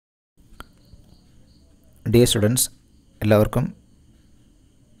Dear students, എല്ലാവർക്കും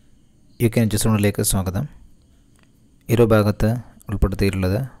UK എഡ്യൂക്കേഷനിലേക്ക് സ്വാഗതം. ഈ ഭാഗത്ത്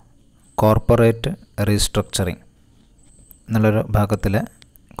ഉൾപ്പെടുത്തിയിട്ടുള്ളത് കോർപ്പറേറ്റ് റീസ്ട്രക്ചറിങ് എന്നുള്ളൊരു ഭാഗത്തിലെ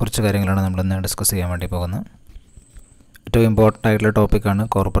കുറച്ച് കാര്യങ്ങളാണ് നമ്മളിന്ന് ഡിസ്കസ് ചെയ്യാൻ വേണ്ടി പോകുന്നത്. ഏറ്റവും ഇമ്പോർട്ടൻ്റ് ആയിട്ടുള്ള ടോപ്പിക്കാണ്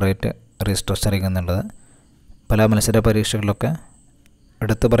കോർപ്പറേറ്റ് റീസ്ട്രക്ചറിങ് എന്നുള്ളത്. പല മത്സര പരീക്ഷകളിലൊക്കെ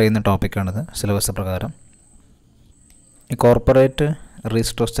എടുത്തു പറയുന്ന ടോപ്പിക്കാണിത് സിലബസ് പ്രകാരം. ഈ കോർപ്പറേറ്റ്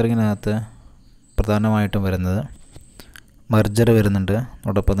റീസ്ട്രക്ചറിങ്ങിനകത്ത് പ്രധാനമായിട്ടും വരുന്നത് മർജർ വരുന്നുണ്ട്.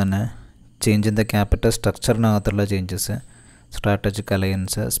 അതോടൊപ്പം തന്നെ change in the capital സ്ട്രക്ചറിനകത്തുള്ള changes, strategic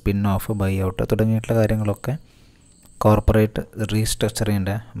alliance, spin of, by out തുടങ്ങിയിട്ടുള്ള കാര്യങ്ങളൊക്കെ കോർപ്പറേറ്റ്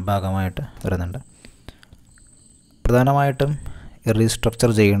റീസ്ട്രക്ചറിങ്ങിൻ്റെ ഭാഗമായിട്ട് വരുന്നുണ്ട്. പ്രധാനമായിട്ടും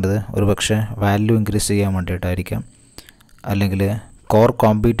റീസ്ട്രക്ചർ ചെയ്യേണ്ടത് ഒരുപക്ഷെ വാല്യൂ ഇൻക്രീസ് ചെയ്യാൻ വേണ്ടിയിട്ടായിരിക്കാം, അല്ലെങ്കിൽ കോർ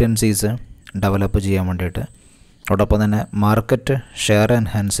കോമ്പീറ്റൻസീസ് ഡെവലപ്പ് ചെയ്യാൻ വേണ്ടിയിട്ട്, അതോടൊപ്പം തന്നെ മാർക്കറ്റ് ഷെയർ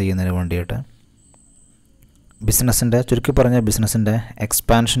എൻഹാൻസ് ചെയ്യുന്നതിന് വേണ്ടിയിട്ട്, ബിസിനസ്സിൻ്റെ ചുരുക്കി പറഞ്ഞ ബിസിനസ്സിൻ്റെ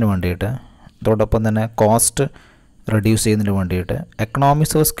എക്സ്പാൻഷന് വേണ്ടിയിട്ട്, അതോടൊപ്പം തന്നെ കോസ്റ്റ് റെഡ്യൂസ് ചെയ്യുന്നതിന് വേണ്ടിയിട്ട്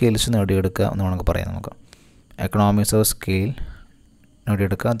എക്കണോമിക്സ് ഓഫ് സ്കെയിൽസ് നേടിയെടുക്കുക എന്ന് വേണമെങ്കിൽ പറയാം. നമുക്ക് എക്കണോമിക്സ് ഓഫ് സ്കെയിൽ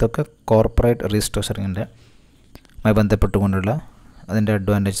നേടിയെടുക്കുക, അതൊക്കെ കോർപ്പറേറ്റ് റീസ്ട്രക്ചറിങ്ങിൻ്റെ മായി ബന്ധപ്പെട്ടുകൊണ്ടുള്ള അതിൻ്റെ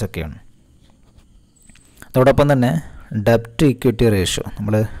അഡ്വാൻറ്റേജസ് ഒക്കെയാണ്. അതോടൊപ്പം തന്നെ ഡെപ്റ്റ് ഇക്വിറ്റി റേഷ്യോ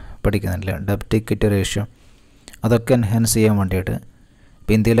നമ്മൾ പഠിക്കുന്നില്ല, ഡെപ്റ്റ് ഇക്വിറ്റി റേഷ്യോ അതൊക്കെ എൻഹാൻസ് ചെയ്യാൻ വേണ്ടിയിട്ട്.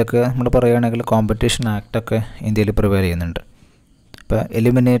 ഇപ്പോൾ ഇന്ത്യയിലൊക്കെ നമ്മൾ പറയുകയാണെങ്കിൽ കോമ്പറ്റീഷൻ ആക്റ്റൊക്കെ ഇന്ത്യയിൽ പ്രിവെയർ ചെയ്യുന്നുണ്ട്. ഇപ്പോൾ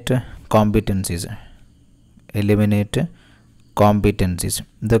എലിമിനേറ്റ് കോമ്പീറ്റൻസീസ്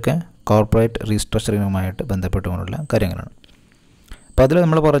ഇതൊക്കെ കോർപ്പറേറ്റ് റീസ്ട്രക്ചറിങ്ങുമായിട്ട് ബന്ധപ്പെട്ടുകൊണ്ടുള്ള കാര്യങ്ങളാണ്. അപ്പോൾ അതിൽ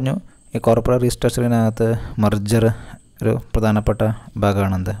നമ്മൾ പറഞ്ഞു ഈ കോർപ്പറേറ്റ് റീസ്ട്രക്ചറിങ്ങിനകത്ത് മർജർ ഒരു പ്രധാനപ്പെട്ട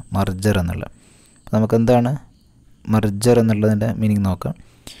ഭാഗമാണെന്ത് മർജർ എന്നുള്ളത്. അപ്പോൾ നമുക്കെന്താണ് മർജർ എന്നുള്ളതിൻ്റെ മീനിങ് നോക്കാം.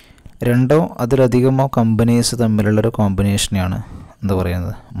 രണ്ടോ അതിലധികമോ കമ്പനീസ് തമ്മിലുള്ളൊരു കോമ്പിനേഷനെയാണ് എന്താ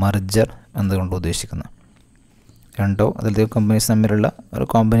പറയുന്നത് മർജർ എന്നതുകൊണ്ട് ഉദ്ദേശിക്കുന്നത്. രണ്ടോ അതിലധികം കമ്പനീസ് തമ്മിലുള്ള ഒരു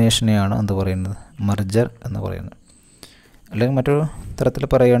കോമ്പിനേഷനെയാണ് എന്ത് പറയുന്നത് മർജർ എന്ന് പറയുന്നത്. അല്ലെങ്കിൽ മറ്റൊരു തരത്തിൽ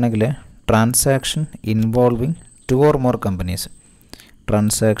പറയുകയാണെങ്കിൽ transaction involving two or more companies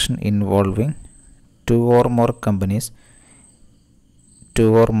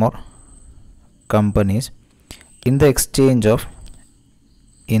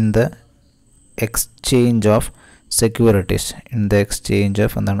in the exchange of securities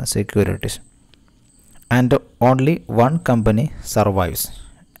and only one company survives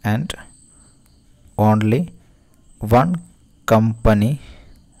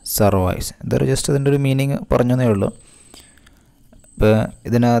ഇതൊരു ജസ്റ്റ് ഇതിൻ്റെ ഒരു മീനിങ് പറഞ്ഞതേ ഉള്ളൂ. ഇപ്പോൾ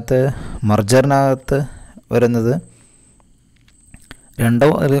ഇതിനകത്ത് മർജറിനകത്ത് വരുന്നത് രണ്ടോ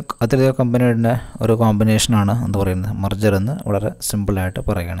അതിലധികം കമ്പനിയുടെ ഒരു കോമ്പിനേഷനാണ് എന്ന് പറയുന്നത് മർജർ എന്ന് വളരെ സിമ്പിളായിട്ട്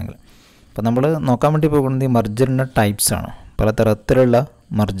പറയുകയാണെങ്കിൽ. അപ്പോൾ നമ്മൾ നോക്കാൻ വേണ്ടി പോകുന്നത് ഈ മർജറിൻ്റെ ടൈപ്സാണ്. പലതരത്തിലുള്ള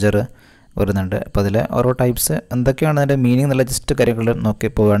മർജർ വരുന്നുണ്ട്. അപ്പോൾ അതിലെ ഓരോ ടൈപ്സ് എന്തൊക്കെയാണ് അതിൻ്റെ മീനിങ് എന്നുള്ള ജസ്റ്റ് കാര്യങ്ങൾ നോക്കി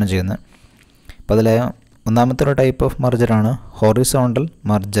പോവുകയാണ് ചെയ്യുന്നത്. അപ്പോൾ അതിലെ ഒന്നാമത്തെ ഒരു ടൈപ്പ് ഓഫ് മർജറാണ് ഹൊറിസോണ്ടൽ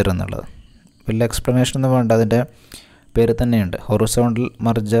മർജർ എന്നുള്ളത്. വലിയ എക്സ്പ്ലനേഷൻ ഒന്നും വേണ്ട, അതിൻ്റെ പേര് തന്നെയുണ്ട് ഹൊറിസോണ്ടൽ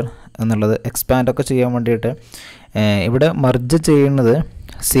മർജർ എന്നുള്ളത്. എക്സ്പാൻഡൊക്കെ ചെയ്യാൻ വേണ്ടിയിട്ട് ഇവിടെ മർജ് ചെയ്യുന്നത്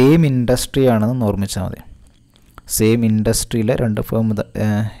സെയിം ഇൻഡസ്ട്രി ആണെന്ന് ഓർമ്മിച്ചാൽ മതി. സെയിം ഇൻഡസ്ട്രിയിലെ രണ്ട്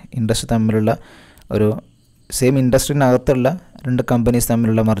ഇൻഡസ്ട്രി തമ്മിലുള്ള ഒരു സെയിം ഇൻഡസ്ട്രിനകത്തുള്ള രണ്ട് കമ്പനീസ്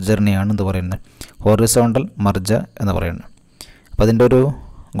തമ്മിലുള്ള മർജറിനെയാണ് എന്ത് പറയുന്നത് ഹൊറിസോണ്ടൽ മർജർ എന്ന് പറയുന്നത്. അപ്പോൾ അതിൻ്റെ ഒരു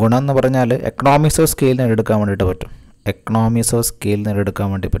ഗുണം എന്ന് പറഞ്ഞാൽ എക്കണോമിക്സ് ഓഫ് സ്കെയിൽ നേടിയെടുക്കാൻ വേണ്ടിയിട്ട് പറ്റും.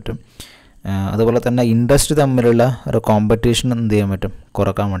 അതുപോലെ തന്നെ ഇൻഡസ്ട്രി തമ്മിലുള്ള ഒരു കോമ്പറ്റീഷൻ എന്ത് ചെയ്യാൻ പറ്റും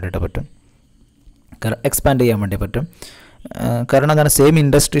കുറക്കാൻ വേണ്ടിയിട്ട് പറ്റും, എക്സ്പാൻഡ് ചെയ്യാൻ വേണ്ടി പറ്റും. കാരണം എന്താണ് സെയിം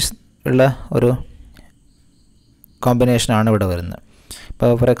ഇൻഡസ്ട്രീസ് ഉള്ള ഒരു കോമ്പിനേഷനാണ് ഇവിടെ വരുന്നത്. ഇപ്പോൾ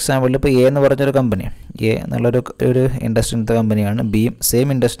ഫോർ എക്സാമ്പിൾ ഇപ്പോൾ എ എന്ന് പറഞ്ഞൊരു കമ്പനി, എ എന്നുള്ളൊരു ഇൻഡസ്ട്രിയിലത്തെ കമ്പനിയാണ്, ബിയും സെയിം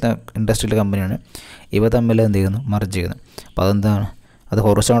ഇൻഡസ്ട്രിയിലെ കമ്പനിയാണ്. ഇവ തമ്മിൽ എന്ത് ചെയ്യുന്നു മർജ് ചെയ്യുന്നു. അപ്പോൾ അതെന്താണ് അത്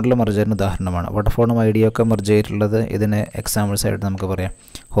ഹൊറിസോണ്ടൽ മർജറിന് ഉദാഹരണമാണ്. വോഡഫോണും ഐഡിയ ഒക്കെ മർജ് ചെയ്തിട്ടുള്ളത് ഇതിന് എക്സാമ്പിൾസ് ആയിട്ട് നമുക്ക് പറയാം,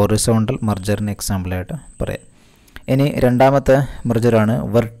 ഹൊറിസോണ്ടൽ മർജറിന് എക്സാമ്പിളായിട്ട് പറയാം. ഇനി രണ്ടാമത്തെ മർജറാണ്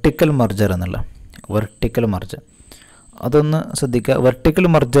വെർട്ടിക്കൽ മർജർ എന്നുള്ള വെർട്ടിക്കൽ മർജർ. അതൊന്ന് ശ്രദ്ധിക്കുക. വെർട്ടിക്കൽ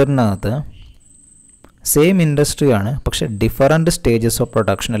മർജറിനകത്ത് സെയിം ഇൻഡസ്ട്രിയാണ്, പക്ഷേ ഡിഫറൻറ്റ് സ്റ്റേജസ് ഓഫ്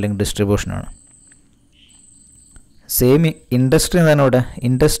പ്രൊഡക്ഷൻ അല്ലെങ്കിൽ ഡിസ്ട്രിബ്യൂഷനാണ്. സെയിം ഇൻഡസ്ട്രി എന്താണ് ഇവിടെ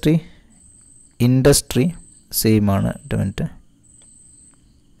ഇൻഡസ്ട്രി സെയിം ആണ്.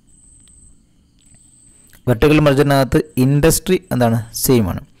 വെർട്ടിക്കൽ മർജറിനകത്ത് ഇൻഡസ്ട്രി എന്താണ് സെയിം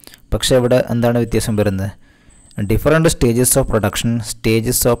ആണ്, പക്ഷേ ഇവിടെ എന്താണ് വ്യത്യാസം വരുന്നത് ഡിഫറൻറ്റ് സ്റ്റേജസ് ഓഫ്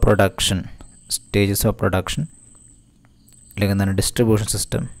പ്രൊഡക്ഷൻ അല്ലെങ്കിൽ എന്താണ് ഡിസ്ട്രിബ്യൂഷൻ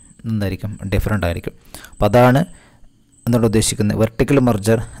സിസ്റ്റം എന്തായിരിക്കും ഡിഫറെൻ്റ് ആയിരിക്കും. അപ്പോൾ അതാണ് എന്നുള്ള ഉദ്ദേശിക്കുന്നത് വെർട്ടിക്കൽ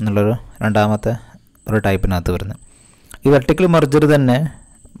മർജർ എന്നുള്ളൊരു രണ്ടാമത്തെ ഒരു ടൈപ്പിനകത്ത് വരുന്നത്. ഈ വെർട്ടിക്കൽ മർജർ തന്നെ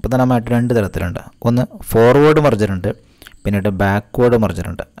പ്രധാനമായിട്ട് രണ്ട് തരത്തിലുണ്ട്. ഒന്ന് ഫോർവേഡ് മർജറുണ്ട്, പിന്നീട് ബാക്ക്വേഡ്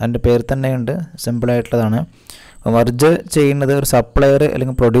മർജറുണ്ട്. അതിൻ്റെ പേര് തന്നെയുണ്ട്, സിമ്പിളായിട്ടുള്ളതാണ്. മർജ് ചെയ്യുന്നത് ഒരു സപ്ലയർ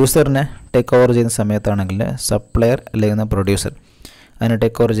അല്ലെങ്കിൽ പ്രൊഡ്യൂസറിനെ ടേക്ക് ഓവർ ചെയ്യുന്ന സമയത്താണെങ്കിൽ സപ്ലയർ അല്ലെങ്കിൽ പ്രൊഡ്യൂസർ അതിനെ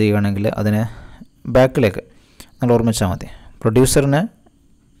ടേക്ക് ഓവർ ചെയ്യുകയാണെങ്കിൽ അതിനെ ബാക്കിലേക്ക് നമ്മൾ ഓർമ്മിച്ചാൽ മതി. പ്രൊഡ്യൂസറിനെ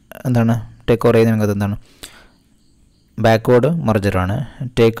എന്താണ് ടേക്ക് ഓവർ ചെയ്യുന്നത് എന്താണ്, ബാക്ക്വേഡ് മർജറാണ്.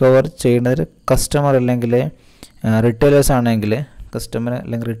 ടേക്ക് ഓവർ ചെയ്യുന്നത് കസ്റ്റമർ അല്ലെങ്കിൽ റിറ്റെയിലേഴ്സ് ആണെങ്കിൽ, കസ്റ്റമർ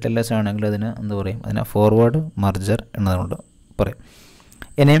അല്ലെങ്കിൽ റിറ്റെയിലേഴ്സ് ആണെങ്കിൽ അതിന് എന്ത് പറയും, അതിനെ ഫോർവേഡ് മർജർ എന്നതുകൊണ്ട് പറയും.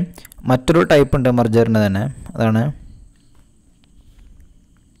 ഇനി മറ്റൊരു ടൈപ്പ് ഉണ്ട് മർജറിന് തന്നെ, അതാണ്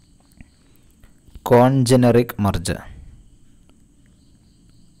കോൺജനറിക് മർജർ.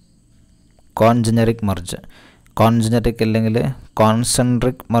 കോൺജനറിക് അല്ലെങ്കിൽ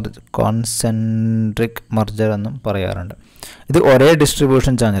കോൺസെൻട്രിക് മർജർ എന്നും പറയാറുണ്ട്. ഇത് ഒരേ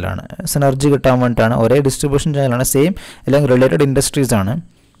ഡിസ്ട്രിബ്യൂഷൻ ചാനലാണ്, സിനർജി കിട്ടാൻ വേണ്ടിയിട്ടാണ്. ഒരേ ഡിസ്ട്രിബ്യൂഷൻ ചാനലാണ്, സെയിം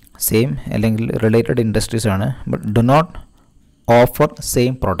അല്ലെങ്കിൽ റിലേറ്റഡ് ഇൻഡസ്ട്രീസ് ആണ്, but do not offer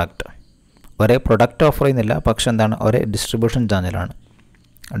same product. ഒരേ പ്രൊഡക്റ്റ് ഓഫർ ചെയ്യുന്നില്ല, പക്ഷെ എന്താണ്, ഒരേ ഡിസ്ട്രിബ്യൂഷൻ ചാനലാണ്.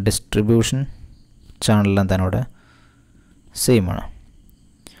 ഡിസ്ട്രിബ്യൂഷൻ ചാനലെല്ലാം തന്നെ ഇവിടെ സെയിം ആണ്.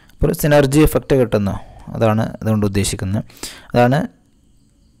 അപ്പോൾ ഒരു സിനർജി എഫക്റ്റ് കിട്ടുന്നു, അതാണ് അതുകൊണ്ട് ഉദ്ദേശിക്കുന്നത്. അതാണ്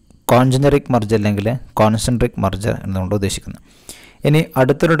കോൺജനറിക് മർജർ അല്ലെങ്കിൽ കോൺസെൻട്രിക് മർജർ എന്നുകൊണ്ട് ഉദ്ദേശിക്കുന്നത്. ഇനി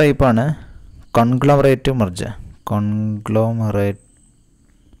അടുത്തൊരു ടൈപ്പാണ് കോൺഗ്ലോമറേറ്റീവ് മർജർ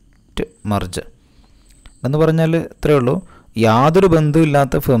എന്ന് പറഞ്ഞാൽ ഇത്രയേ ഉള്ളൂ, യാതൊരു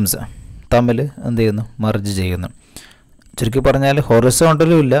ബന്ധവുമില്ലാത്ത ഫേംസ് തമ്മിൽ എന്ത് ചെയ്യുന്നു, മർജ് ചെയ്യുന്നു. ചുരുക്കി പറഞ്ഞാൽ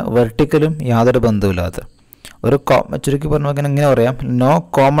ഹൊറിസോണ്ടലും ഇല്ല, വെർട്ടിക്കലും യാതൊരു ബന്ധവുമില്ലാത്ത ഒരു ചുരുക്കി പറഞ്ഞാൽ എങ്ങനെ പറയാം, നോ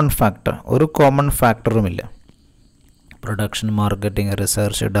കോമൺ ഫാക്ടർ, ഒരു common ഫാക്ടറുമില്ല. Production, marketing,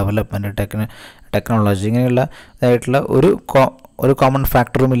 research, development, technology ഇങ്ങനെയുള്ള ഇതായിട്ടുള്ള ഒരു കോമൺ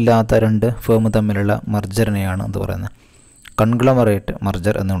ഫാക്ടറും ഇല്ലാത്ത രണ്ട് ഫേം തമ്മിലുള്ള മർജറിനെയാണ് എന്ത് പറയുന്നത്, കൺഗ്ലോമറേറ്റ്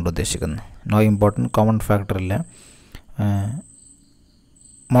മർജർ എന്നുകൊണ്ട് ഉദ്ദേശിക്കുന്നത്. നോ ഇമ്പോർട്ടൻറ്റ് കോമൺ ഫാക്ടർ ഇല്ല,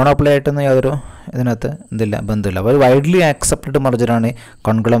 മോണോപ്ലി ആയിട്ടൊന്നും യാതൊരു ഇതിനകത്ത് എന്തില്ല, ബന്ധമില്ല. ഒരു വൈഡ്ലി ആക്സെപ്റ്റഡ് മർജറാണ്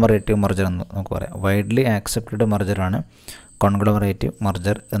കോൺഗ്ലോമറേറ്റീവ് മർജർ എന്ന് നമുക്ക് പറയാം. വൈഡ്ലി ആക്സെപ്റ്റഡ് മർജറാണ് കോൺഗ്ലോമറേറ്റീവ്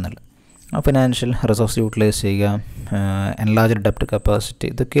മർജർ എന്നുള്ളത്. ഫിനാൻഷ്യൽ റിസോഴ്സ് യൂട്ടിലൈസ് ചെയ്യുക, എൻലാർജ്ഡ് ഡെപ്റ്റ് കപ്പാസിറ്റി,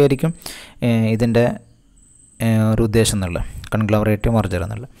 ഇതൊക്കെ ആയിരിക്കും ഇതിൻ്റെ ഒരു ഉദ്ദേശം എന്നുള്ളത്, കോൺഗ്ലോമറേറ്റീവ് മർജർ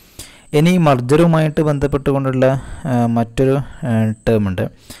എന്നുള്ളത്. ഇനി ഈ മർജറുമായിട്ട് ബന്ധപ്പെട്ടുകൊണ്ടുള്ള മറ്റൊരു ടേം ഉണ്ട്,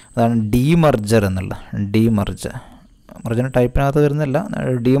 അതാണ് ഡീമർജർ എന്നുള്ളത്. മർജറിൻ്റെ ടൈപ്പിനകത്ത് വരുന്നില്ല,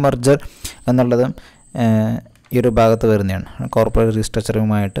 ഡീമർജർ എന്നുള്ളത് ഈ ഒരു ഭാഗത്ത് വരുന്നതാണ്. കോർപ്പറേറ്റ്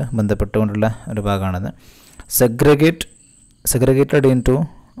റീസ്ട്രക്ചറിങ്ങുമായിട്ട് ബന്ധപ്പെട്ടുകൊണ്ടുള്ള ഒരു ഭാഗമാണത്. Segregated in to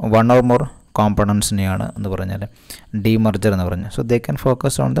one or more കോമ്പണൻസിനെയാണ് എന്ന് പറഞ്ഞാൽ ഡീമർജർ എന്ന് പറഞ്ഞാൽ. So they can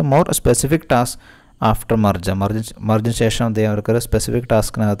focus on the more specific task after മർജിന് ശേഷം അവർക്കൊരു സ്പെസിഫിക്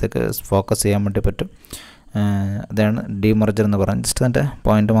ടാസ്കിനകത്തേക്ക് ഫോക്കസ് ചെയ്യാൻ വേണ്ടി പറ്റും. അതാണ് ഡീമർജർ എന്ന് പറഞ്ഞാൽ. ജസ്റ്റ് അതിൻ്റെ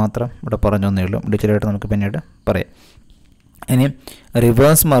പോയിൻ്റ് മാത്രം ഇവിടെ പറഞ്ഞു തന്നേ ഉള്ളൂ, ഡീറ്റെയിലായിട്ട് നമുക്ക് പിന്നീട് പറയാം. ഇനി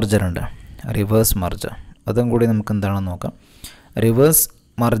റിവേഴ്സ് മർജർ ഉണ്ട്. അതും കൂടി നമുക്ക് എന്താണെന്ന് നോക്കാം. റിവേഴ്സ്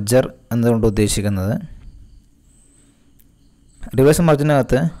മർജർ എന്നതുകൊണ്ട് ഉദ്ദേശിക്കുന്നത്, reverse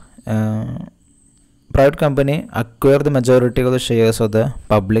മർജറിനകത്ത് private company acquire the majority of the shares of the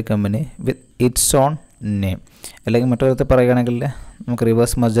public company with its on name. അല്ലെങ്കിൽ മറ്റൊരു തരത്തിൽ പറയുകയാണെങ്കിൽ നമുക്ക്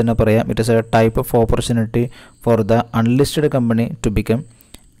റിവേഴ്സ് മർജറിനെ പറയാം, it is A type of opportunity for the unlisted company to become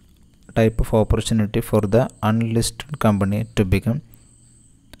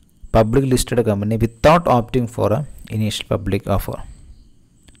public listed company without opting for a initial public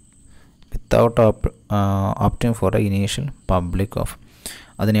offer.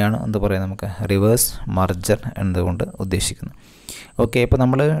 അതിനെയാണ് എന്ത് പറയുക, നമുക്ക് റിവേഴ്സ് മർജർ എന്നതുകൊണ്ട് ഉദ്ദേശിക്കുന്നത്. ഓക്കെ, ഇപ്പോൾ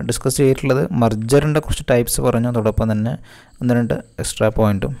നമ്മൾ ഡിസ്കസ് ചെയ്തിട്ടുള്ളത് മർജറിൻ്റെ കുറച്ച് ടൈപ്സ് പറഞ്ഞു, അതോടൊപ്പം തന്നെ ഒന്ന് രണ്ട് എക്സ്ട്രാ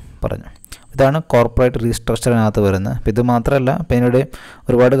പോയിൻറ്റും പറഞ്ഞു. ഇതാണ് കോർപ്പറേറ്റ് റീസ്ട്രക്ചറിനകത്ത് വരുന്നത്. അപ്പോൾ ഇത് മാത്രമല്ല, പിന്നീട്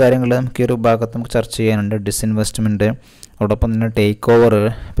ഒരുപാട് കാര്യങ്ങൾ നമുക്ക് ഈ ഒരു ഭാഗത്ത് നമുക്ക് ചർച്ച ചെയ്യാനുണ്ട്. ഡിസ്ഇൻവെസ്റ്റ്മെൻറ്റ്, അതോടൊപ്പം തന്നെ ടേക്ക് ഓവർ,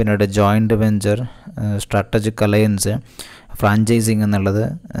 പിന്നീട് joint venture, strategic alliance, franchising എന്നുള്ളത്,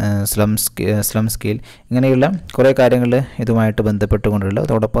 സ്ലം സ്കെയിൽ, ഇങ്ങനെയുള്ള കുറേ കാര്യങ്ങൾ ഇതുമായിട്ട് ബന്ധപ്പെട്ടുകൊണ്ടുള്ള,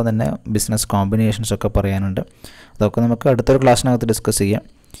 അതോടൊപ്പം തന്നെ ബിസിനസ് കോമ്പിനേഷൻസ് ഒക്കെ പറയാനുണ്ട്. അതൊക്കെ നമുക്ക് അടുത്തൊരു ക്ലാസ്സിനകത്ത് ഡിസ്കസ് ചെയ്യാം.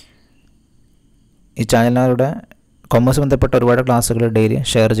 ഈ ചാനലിലൂടെ കൊമേഴ്സ് ബന്ധപ്പെട്ട ഒരുപാട് ക്ലാസ്സുകൾ ഡെയിലി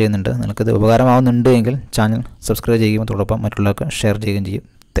ഷെയർ ചെയ്യുന്നുണ്ട്. നിങ്ങൾക്കിത് ഉപകാരമാവുന്നുണ്ട് എങ്കിൽ ചാനൽ സബ്സ്ക്രൈബ് ചെയ്യുകയും അതോടൊപ്പം മറ്റുള്ളവർക്ക് ഷെയർ ചെയ്യുകയും ചെയ്യും.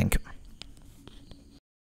 Thank you.